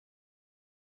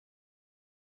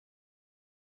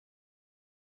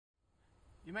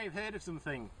You may have heard of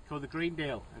something called the Green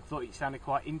Deal and thought it sounded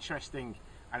quite interesting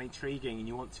and intriguing and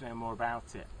you want to know more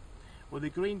about it. Well, the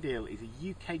Green Deal is a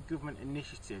UK government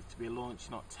initiative to be launched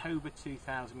in October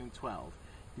 2012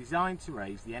 designed to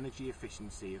raise the energy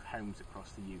efficiency of homes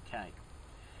across the UK.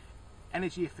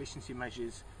 Energy efficiency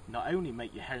measures not only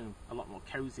make your home a lot more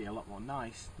cosy, a lot more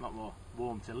nice, a lot more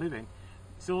warm to live in,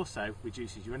 it also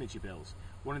reduces your energy bills.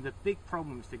 One of the big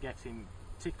problems to getting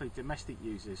particularly domestic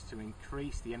users to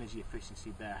increase the energy efficiency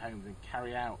of their homes and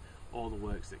carry out all the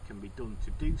works that can be done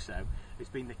to do so has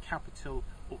been the capital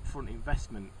upfront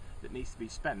investment that needs to be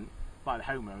spent by the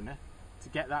homeowner to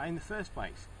get that in the first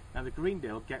place. Now the Green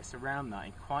Deal gets around that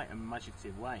in quite a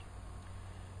imaginative way.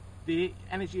 The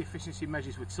energy efficiency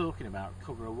measures we're talking about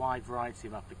cover a wide variety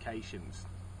of applications,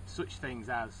 such things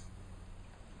as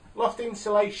loft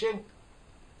insulation,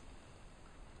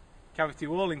 cavity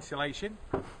wall insulation,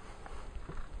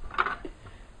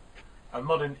 a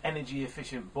modern energy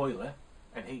efficient boiler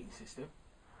and heating system,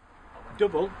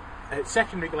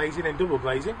 secondary glazing and double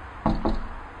glazing,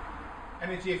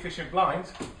 energy efficient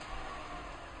blinds,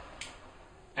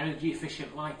 energy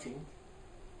efficient lighting,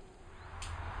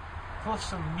 plus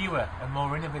some newer and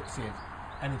more innovative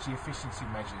energy efficiency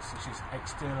measures such as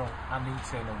external and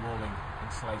internal walling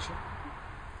insulation.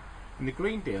 And the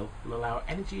Green Deal will allow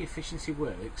energy efficiency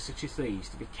works such as these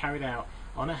to be carried out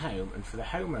on a home and for the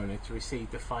homeowner to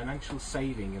receive the financial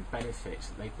saving and benefits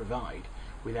that they provide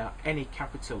without any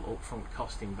capital upfront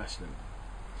cost investment.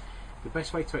 The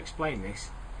best way to explain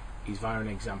this is via an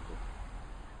example.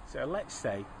 So let's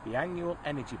say the annual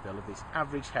energy bill of this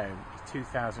average home is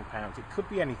 £2,000. It could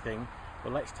be anything,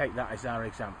 but let's take that as our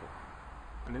example.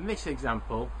 And in this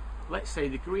example, let's say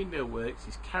the Green Deal works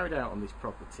is carried out on this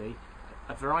property,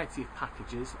 a variety of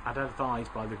packages as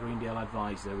advised by the Green Deal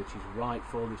advisor, which is right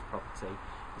for this property,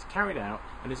 is carried out,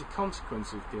 and as a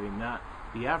consequence of doing that,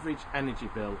 the average energy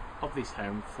bill of this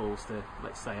home falls to,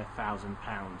 let's say, £1,000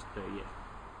 per year.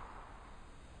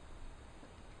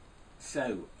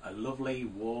 So, a lovely,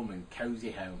 warm and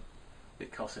cosy home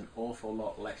that costs an awful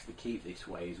lot less to keep this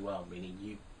way as well, meaning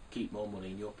you keep more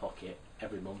money in your pocket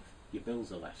every month, your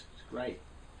bills are less. It's great.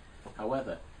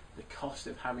 However, the cost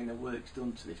of having the works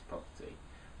done to this property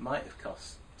might have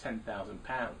cost £10,000.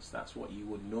 That's what you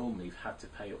would normally have had to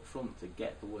pay up front to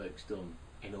get the works done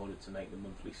in order to make the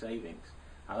monthly savings.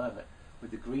 However,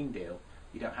 with the Green Deal,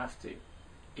 you don't have to.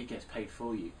 It gets paid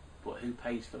for you. But who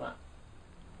pays for that?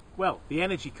 Well, the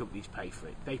energy companies pay for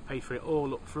it. They pay for it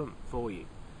all up front for you.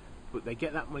 But they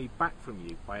get that money back from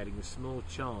you by adding a small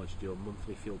charge to your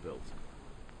monthly fuel bills.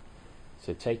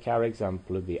 So take our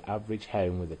example of the average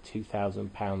home with a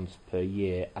 £2,000 per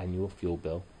year annual fuel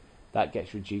bill. That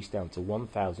gets reduced down to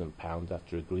 £1,000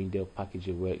 after a Green Deal package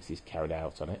of works is carried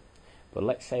out on it. But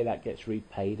let's say that gets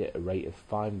repaid at a rate of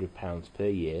 £500 per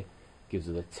year, gives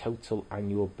us a total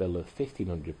annual bill of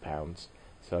 £1,500,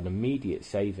 so an immediate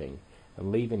saving,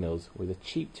 and leaving us with a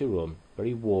cheap to run,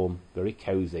 very warm, very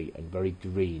cosy and very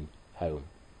green home.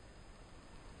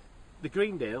 The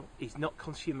Green Deal is not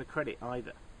consumer credit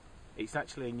either. It's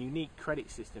actually a unique credit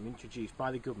system introduced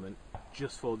by the government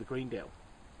just for the Green Deal.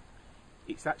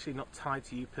 It's actually not tied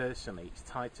to you personally, it's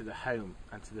tied to the home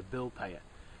and to the bill payer.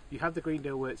 You have the Green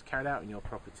Deal works carried out on your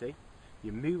property,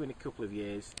 you move in a couple of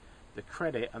years, the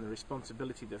credit and the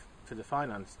responsibility for the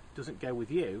finance doesn't go with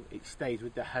you, it stays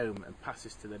with the home and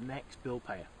passes to the next bill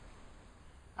payer.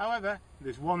 However,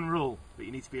 there's one rule that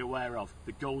you need to be aware of,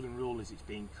 the golden rule as it's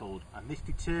being called, and this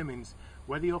determines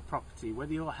whether your property,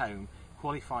 whether your home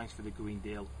qualifies for the Green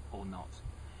Deal or not.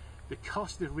 The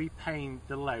cost of repaying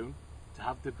the loan to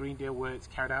have the Green Deal works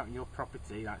carried out on your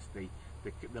property, that's the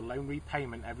loan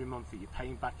repayment every month that you're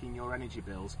paying back in your energy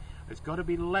bills, has got to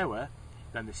be lower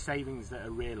than the savings that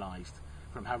are realised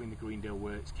from having the Green Deal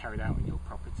works carried out on your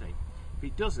property. If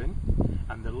it doesn't,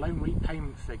 and the loan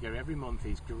repayment figure every month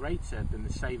is greater than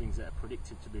the savings that are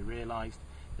predicted to be realised,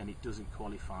 then it doesn't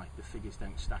qualify, the figures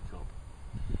don't stack up.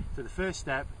 So the first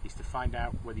step is to find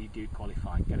out whether you do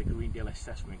qualify, get a Green Deal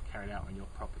assessment carried out on your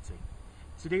property.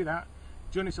 To do that,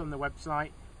 join us on the website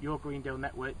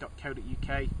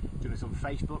yourgreendealnetwork.co.uk, join us on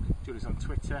Facebook, join us on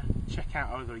Twitter, check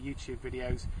out our other YouTube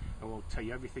videos and we'll tell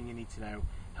you everything you need to know,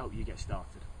 help you get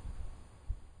started.